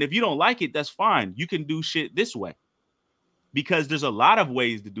 And if you don't like it, that's fine. You can do shit this way because there's a lot of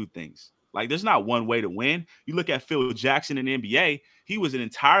ways to do things. Like there's not one way to win. You look at Phil Jackson in the NBA, he was an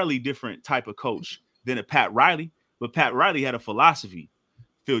entirely different type of coach than a Pat Riley, but Pat Riley had a philosophy.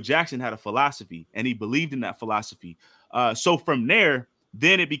 Phil Jackson had a philosophy and he believed in that philosophy. So from there,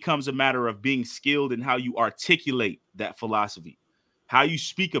 then it becomes a matter of being skilled in how you articulate that philosophy, how you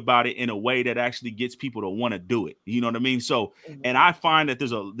speak about it in a way that actually gets people to want to do it. You know what I mean? So, and I find that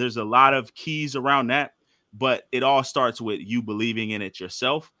there's a lot of keys around that, but it all starts with you believing in it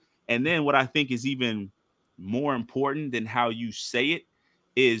yourself. And then what I think is even more important than how you say it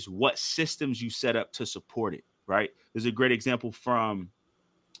is what systems you set up to support it, right? There's a great example from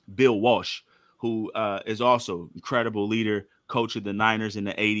Bill Walsh, who is also incredible leader, coach of the Niners in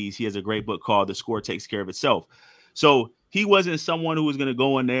the 80s. He has a great book called The Score Takes Care of Itself. So he wasn't someone who was going to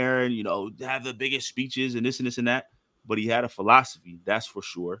go in there and, have the biggest speeches and this and this and that, but he had a philosophy, that's for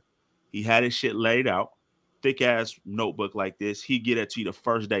sure. He had his shit laid out, thick ass notebook like this. He'd get it to you the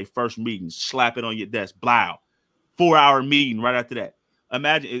first day, first meeting, slap it on your desk, blow. 4-hour meeting right after that.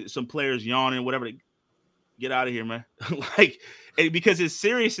 Imagine some players yawning, whatever. Get out of here, man. Because his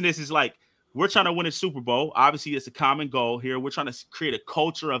seriousness is like, we're trying to win a Super Bowl. Obviously, it's a common goal here. We're trying to create a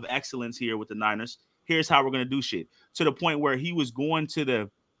culture of excellence here with the Niners. Here's how we're going to do shit. To the point where he was going to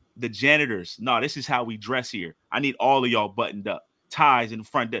the janitors. No, this is how we dress here. I need all of y'all buttoned up. Ties in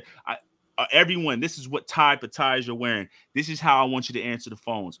front. Everyone, this is what type of ties you're wearing. This is how I want you to answer the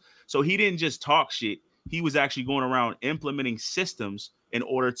phones. So he didn't just talk shit. He was actually going around implementing systems in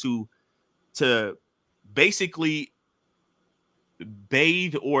order to basically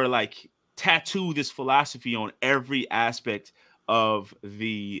bathe or like tattoo this philosophy on every aspect of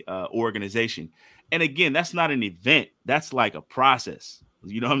the organization. And again, that's not an event. That's like a process.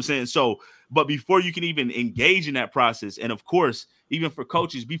 You know what I'm saying? So, but before you can even engage in that process, and of course, even for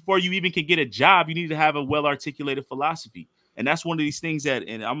coaches, before you even can get a job, you need to have a well-articulated philosophy. And that's one of these things that,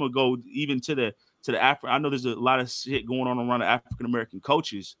 and I'm going to go even to the I know there's a lot of shit going on around the African-American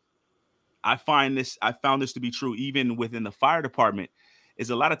coaches. I found this to be true even within the fire department, is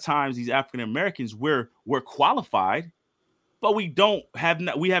a lot of times these African-Americans, we're qualified, but we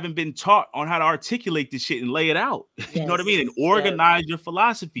haven't been taught on how to articulate this shit and lay it out. Yes. You know what I mean? And organize your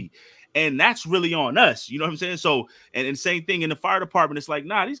philosophy. And that's really on us. You know what I'm saying? So, and same thing in the fire department. It's like,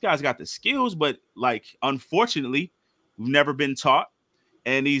 nah, these guys got the skills, but like, unfortunately, we've never been taught.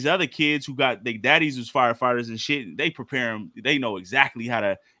 And these other kids who got their daddies was firefighters and shit, they prepare them. They know exactly how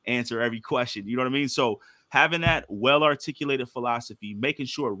to answer every question. You know what I mean? So having that well-articulated philosophy, making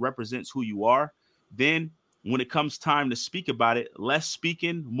sure it represents who you are, then when it comes time to speak about it, less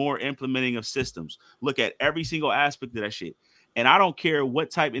speaking, more implementing of systems. Look at every single aspect of that shit. And I don't care what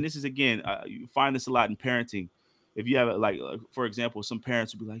type, and this is, again, you find this a lot in parenting. If you have, for example, some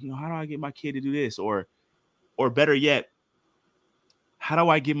parents will be like, how do I get my kid to do this? Or better yet, how do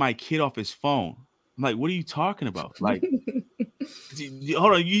I get my kid off his phone? I'm like, what are you talking about? Like,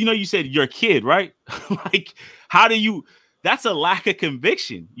 hold on. You said your kid, right? Like, how do you, that's a lack of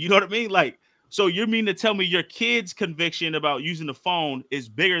conviction. You know what I mean? Like, so you mean to tell me your kid's conviction about using the phone is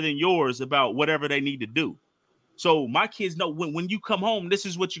bigger than yours about whatever they need to do? So my kids know when you come home, this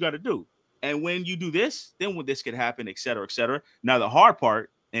is what you got to do. And when you do this, then when this could happen, et cetera, et cetera. Now, the hard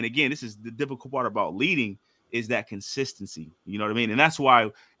part, and again, this is the difficult part about leading, is that consistency. You know what I mean? And that's why,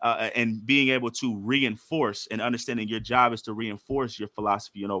 and being able to reinforce and understanding your job is to reinforce your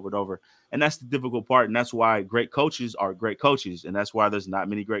philosophy and over. And that's the difficult part. And that's why great coaches are great coaches. And that's why there's not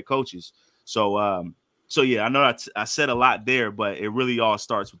many great coaches. So yeah, I know I said a lot there, but it really all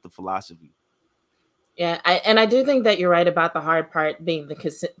starts with the philosophy. Yeah, I do think that you're right about the hard part being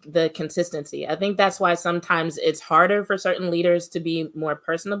the consistency. I think that's why sometimes it's harder for certain leaders to be more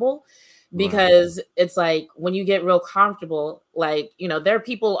personable, because it's like when you get real comfortable, like, there are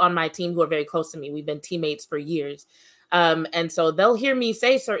people on my team who are very close to me. We've been teammates for years. And so they'll hear me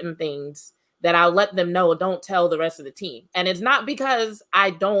say certain things that I'll let them know, don't tell the rest of the team. And it's not because I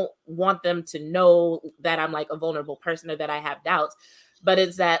don't want them to know that I'm like a vulnerable person or that I have doubts, but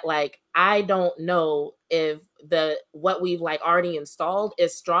it's that, like, I don't know if what we've like already installed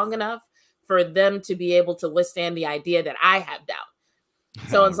is strong enough for them to be able to withstand the idea that I have doubt.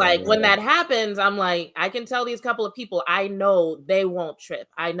 So it's like, when that happens, I'm like, I can tell these couple of people, I know they won't trip.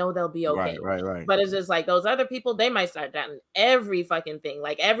 I know they'll be okay. Right. But it's just like those other people, they might start doubting every fucking thing.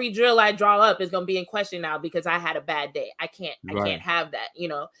 Like every drill I draw up is going to be in question now because I had a bad day. I can't have that,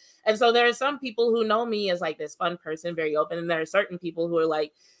 And so there are some people who know me as like this fun person, very open. And there are certain people who are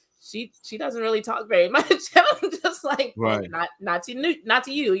like, she doesn't really talk very much. And I'm just like, well, not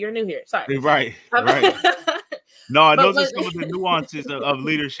to you. You're new here. Sorry. Right. No, those are some of the nuances of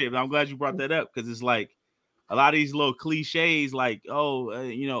leadership. I'm glad you brought that up, because it's like a lot of these little cliches, like,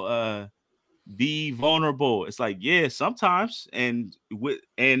 be vulnerable. It's like, yeah, sometimes, and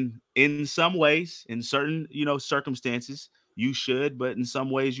in some ways, in certain circumstances, you should, but in some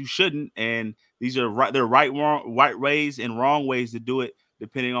ways you shouldn't. And these are right ways and wrong ways to do it,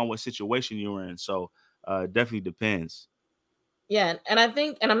 depending on what situation you're in. So definitely depends. Yeah. And I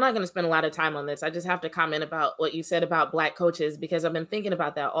think, and I'm not going to spend a lot of time on this, I just have to comment about what you said about Black coaches, because I've been thinking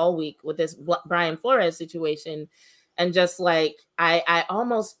about that all week with this Brian Flores situation. And just like, I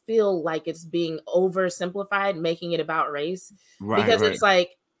almost feel like it's being oversimplified, making it about race, because it's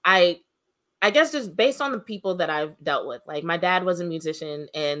like, I guess just based on the people that I've dealt with, like my dad was a musician.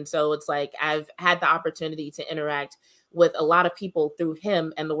 And so it's like I've had the opportunity to interact with a lot of people through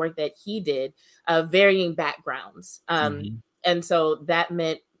him and the work that he did, varying backgrounds. And so that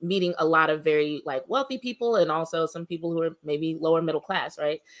meant meeting a lot of very like wealthy people and also some people who are maybe lower middle class,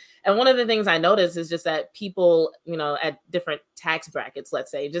 right? And one of the things I noticed is just that people, you know, at different tax brackets, let's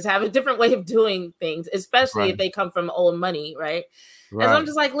say, just have a different way of doing things, especially if they come from old money, right? And so I'm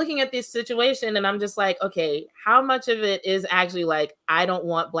just like looking at this situation and I'm just like, okay, how much of it is actually like, I don't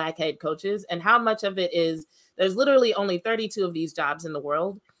want black head coaches, and how much of it is there's literally only 32 of these jobs in the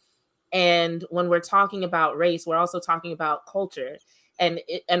world. And when we're talking about race, we're also talking about culture.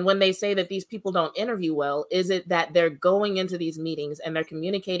 And when they say that these people don't interview well, is it that they're going into these meetings and they're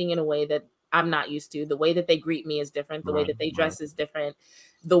communicating in a way that I'm not used to? The way that they greet me is different. The way that they dress is different.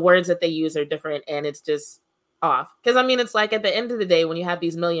 The words that they use are different. And it's just off. Because I mean, it's like at the end of the day, when you have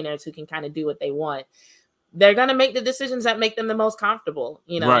these millionaires who can kind of do what they want, they're going to make the decisions that make them the most comfortable,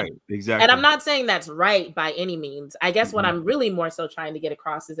 you know? Right, exactly. And I'm not saying that's right by any means. I guess what I'm really more so trying to get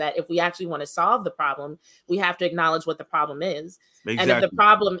across is that if we actually want to solve the problem, we have to acknowledge what the problem is. And if the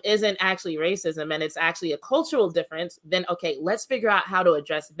problem isn't actually racism and it's actually a cultural difference, then okay, let's figure out how to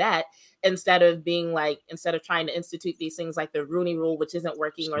address that instead of trying to institute these things like the Rooney Rule, which isn't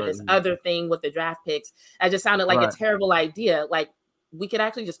working, or this other thing with the draft picks. That just sounded like a terrible idea. Like, we could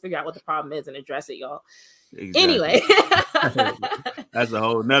actually just figure out what the problem is and address it, y'all. Exactly. Anyway. that's a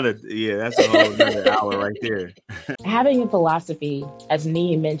whole nother hour right there. Having a philosophy, as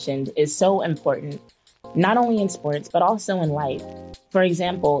Nee mentioned, is so important, not only in sports, but also in life. For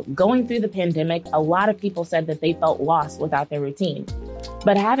example, going through the pandemic, a lot of people said that they felt lost without their routine.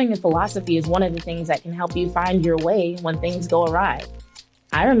 But having a philosophy is one of the things that can help you find your way when things go awry.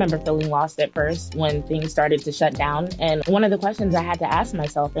 I remember feeling lost at first when things started to shut down. And one of the questions I had to ask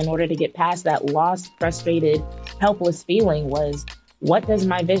myself in order to get past that lost, frustrated, helpless feeling was, what does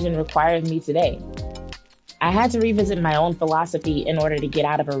my vision require of me today? I had to revisit my own philosophy in order to get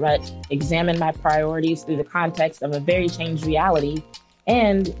out of a rut, examine my priorities through the context of a very changed reality,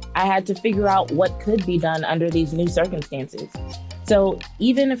 and I had to figure out what could be done under these new circumstances. So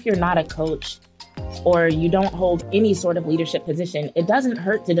even if you're not a coach, or you don't hold any sort of leadership position, it doesn't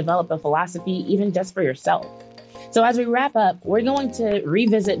hurt to develop a philosophy, even just for yourself. So as we wrap up, we're going to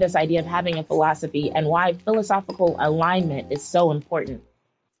revisit this idea of having a philosophy and why philosophical alignment is so important.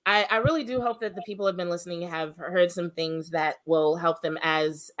 I really do hope that the people who have been listening have heard some things that will help them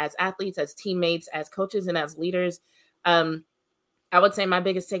as athletes, as teammates, as coaches, and as leaders. I would say my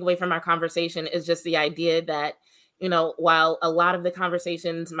biggest takeaway from our conversation is just the idea that, you know, while a lot of the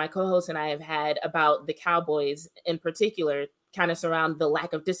conversations my co-host and I have had about the Cowboys in particular kind of surround the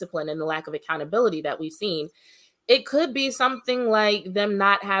lack of discipline and the lack of accountability that we've seen, it could be something like them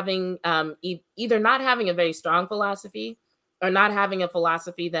not having either not having a very strong philosophy or not having a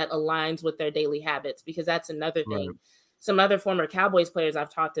philosophy that aligns with their daily habits, because that's another thing. Right. Some other former Cowboys players I've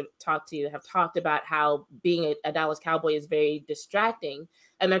talked to have talked about how being a Dallas Cowboy is very distracting.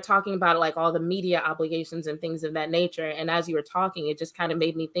 And they're talking about like all the media obligations and things of that nature. And as you were talking, it just kind of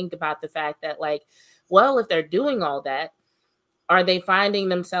made me think about the fact that, like, well, if they're doing all that, are they finding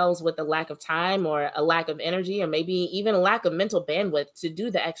themselves with a lack of time or a lack of energy or maybe even a lack of mental bandwidth to do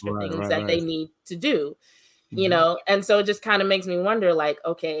the extra things that they need to do? You know, and so it just kind of makes me wonder, like,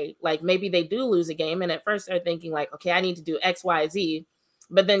 okay, like maybe they do lose a game. And at first they're thinking like, okay, I need to do X, Y, Z.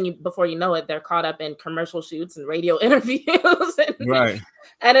 But then before you know it, they're caught up in commercial shoots and radio interviews.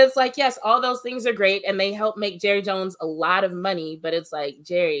 And it's like, yes, all those things are great. And they help make Jerry Jones a lot of money. But it's like,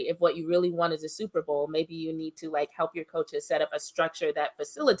 Jerry, if what you really want is a Super Bowl, maybe you need to like help your coaches set up a structure that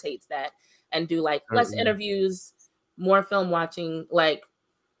facilitates that and do like less interviews, more film watching. Like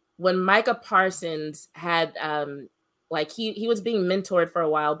when Micah Parsons had like he was being mentored for a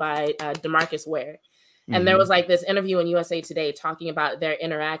while by DeMarcus Ware. And there was like this interview in USA Today talking about their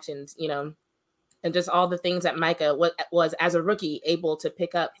interactions, you know, and just all the things that Micah was as a rookie able to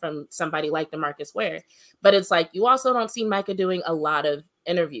pick up from somebody like DeMarcus Ware. But it's like, you also don't see Micah doing a lot of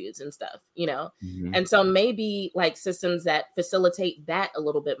interviews and stuff, you know? And so maybe like systems that facilitate that a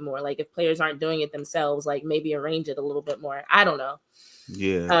little bit more, like if players aren't doing it themselves, like maybe arrange it a little bit more. I don't know.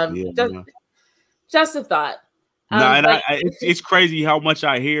 Just a thought. It's crazy how much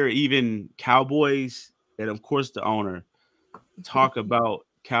I hear even Cowboys and of course the owner talk about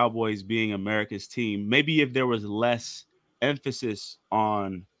Cowboys being America's team. Maybe if there was less emphasis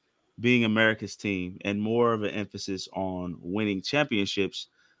on being America's team and more of an emphasis on winning championships,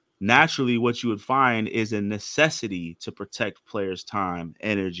 naturally what you would find is a necessity to protect players' time,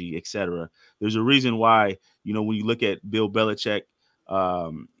 energy, etc. There's a reason why, you know, when you look at Bill Belichick,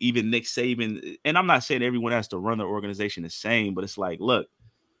 even Nick Saban. And I'm not saying everyone has to run their organization the same, but it's like, look,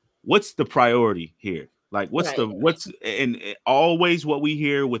 what's the priority here? Like, and always what we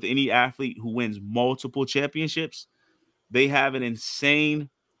hear with any athlete who wins multiple championships, they have an insane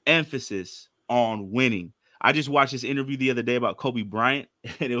emphasis on winning. I just watched this interview the other day about Kobe Bryant,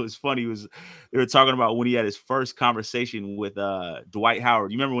 and it was funny. They were talking about when he had his first conversation with Dwight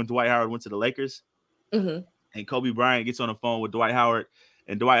Howard. You remember when Dwight Howard went to the Lakers? Mm-hmm. And Kobe Bryant gets on the phone with Dwight Howard,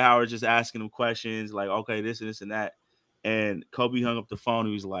 and Dwight Howard just asking him questions like, okay, this and this and that. And Kobe hung up the phone.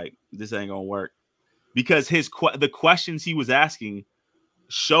 He was like, this ain't going to work. Because the questions he was asking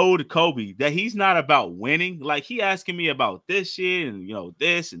showed Kobe that he's not about winning. Like, he asking me about this shit and,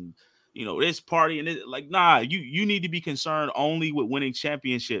 this and, this party and this. Like, nah, you need to be concerned only with winning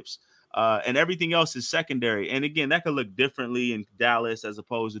championships. And everything else is secondary. And again, that could look differently in Dallas as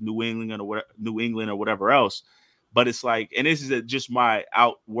opposed to New England or whatever else. But it's like, and this is just my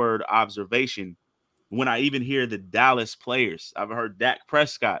outward observation. When I even hear the Dallas players, I've heard Dak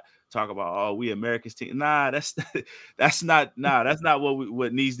Prescott talk about, oh, we America's team. Nah, that's not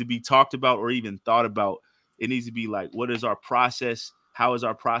what needs to be talked about or even thought about. It needs to be like, what is our process? How is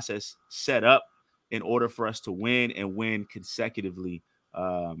our process set up in order for us to win and win consecutively?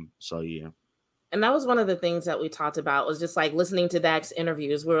 So yeah. And that was one of the things that we talked about, was just like listening to Dak's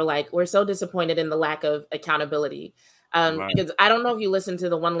interviews. We were like, we're so disappointed in the lack of accountability. Because I don't know if you listened to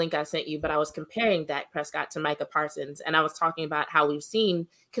the one link I sent you, but I was comparing Dak Prescott to Micah Parsons. And I was talking about how we've seen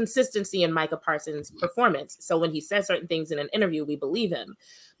consistency in Micah Parsons' performance. So when he says certain things in an interview, we believe him.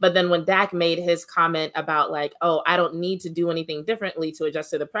 But then when Dak made his comment about like, oh, I don't need to do anything differently to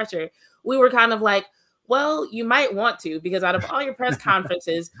adjust to the pressure, we were kind of like, well, you might want to, because out of all your press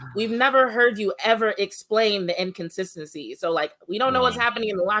conferences, we've never heard you ever explain the inconsistency. So like, we don't know what's happening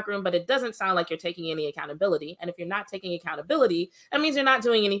in the locker room, but it doesn't sound like you're taking any accountability. And if you're not taking accountability, that means you're not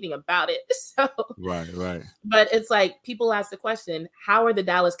doing anything about it. So right. But it's like, people ask the question, how are the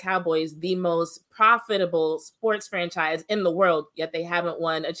Dallas Cowboys the most profitable sports franchise in the world, yet they haven't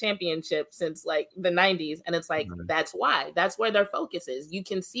won a championship since like the 90s? And it's like, that's why. That's where their focus is. You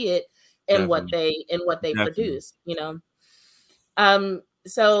can see it in what they produce,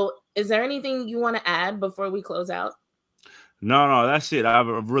 So is there anything you want to add before we close out? No, that's it.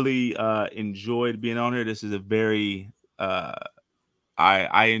 I've really enjoyed being on here. This is a very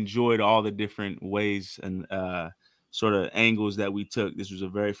I enjoyed all the different ways and sort of angles that we took. This was a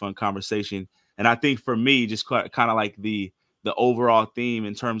very fun conversation. And I think for me, just kind of like the overall theme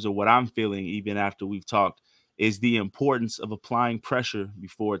in terms of what I'm feeling, even after we've talked, is the importance of applying pressure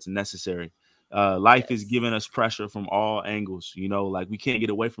before it's necessary. Life is giving us pressure from all angles. Like, we can't get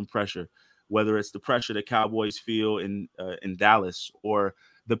away from pressure, whether it's the pressure that Cowboys feel in Dallas, or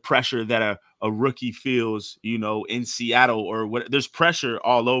the pressure that a rookie feels, in Seattle, or what. There's pressure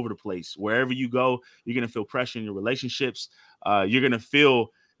all over the place. Wherever you go, you're going to feel pressure in your relationships. You're going to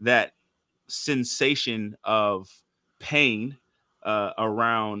feel that sensation of pain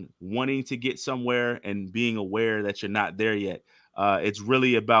around wanting to get somewhere and being aware that you're not there yet. It's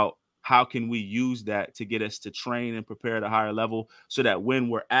really about how can we use that to get us to train and prepare at a higher level, so that when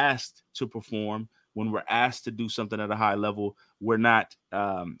we're asked to perform, when we're asked to do something at a high level, we're not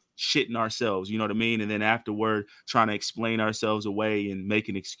shitting ourselves, you know what I mean? And then afterward, trying to explain ourselves away and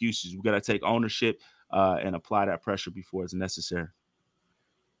making excuses. We got to take ownership and apply that pressure before it's necessary.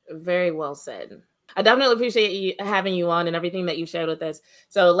 Very well said. I definitely appreciate having you on and everything that you've shared with us.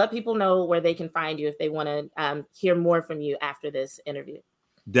 So let people know where they can find you if they want to hear more from you after this interview.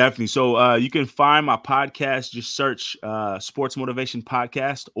 Definitely. So you can find my podcast. Just search Sports Motivation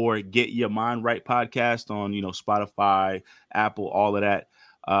Podcast or Get Your Mind Right Podcast on, Spotify, Apple, all of that.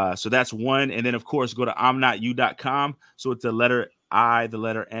 So that's one. And then, of course, go to I'mNotYou.com. So it's the letter I, the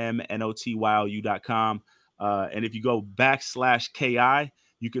letter M, NOTYOU.com. And if you go /KI,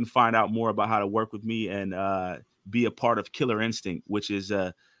 you can find out more about how to work with me and be a part of Killer Instinct, which is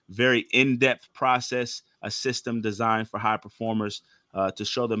a very in-depth process, a system designed for high performers to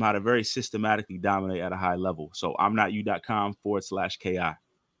show them how to very systematically dominate at a high level. So I'mNotYou.com /KI.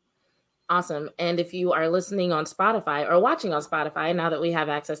 Awesome. And if you are listening on Spotify or watching on Spotify, now that we have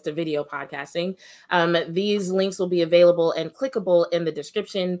access to video podcasting, these links will be available and clickable in the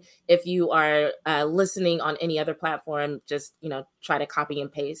description. If you are listening on any other platform, just, try to copy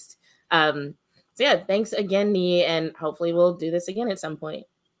and paste. So yeah, thanks again, Nee, and hopefully we'll do this again at some point.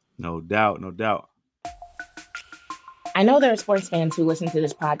 No doubt. I know there are sports fans who listen to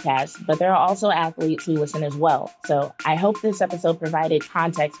this podcast, but there are also athletes who listen as well. So I hope this episode provided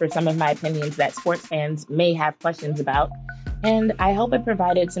context for some of my opinions that sports fans may have questions about. And I hope it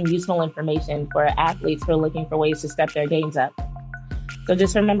provided some useful information for athletes who are looking for ways to step their games up. So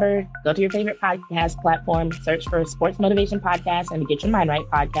just remember, go to your favorite podcast platform, search for Sports Motivation Podcast and the Get Your Mind Right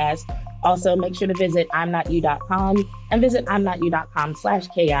podcast. Also, make sure to visit imnotyou.com and visit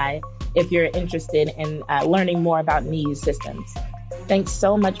imnotyou.com/KI if you're interested in learning more about knee systems. Thanks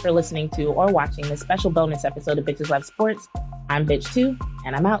so much for listening to or watching this special bonus episode of Bitches Love Sports. I'm Bitch 2,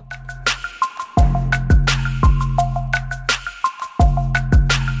 and I'm out.